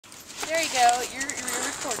There you go. You're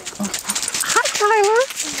recording. Hi, Tyler.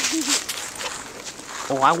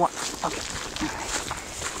 Oh, I want. Okay.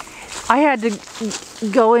 I had to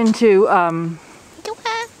go into.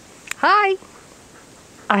 Hi.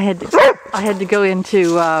 I had to go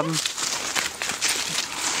into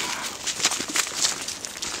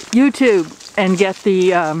YouTube and get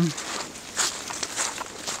the.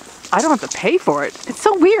 I don't have to pay for it. It's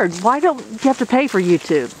so weird. Why don't you have to pay for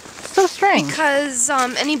YouTube? It's so strange. Because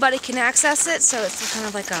anybody can access it, so it's kind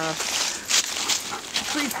of like a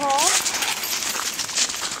free call.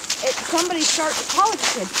 College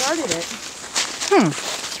kid started it.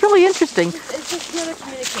 It's really interesting. It's just another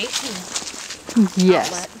communication Yes.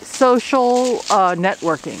 outlet. Social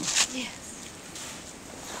networking. Yes.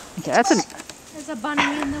 Okay, that's There's a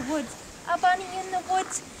bunny in the woods. A bunny in the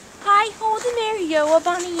woods. Hi, hold the Mario. A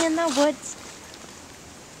bunny in the woods.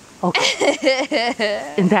 Okay.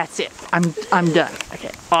 And that's it. I'm done.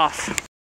 Okay, off.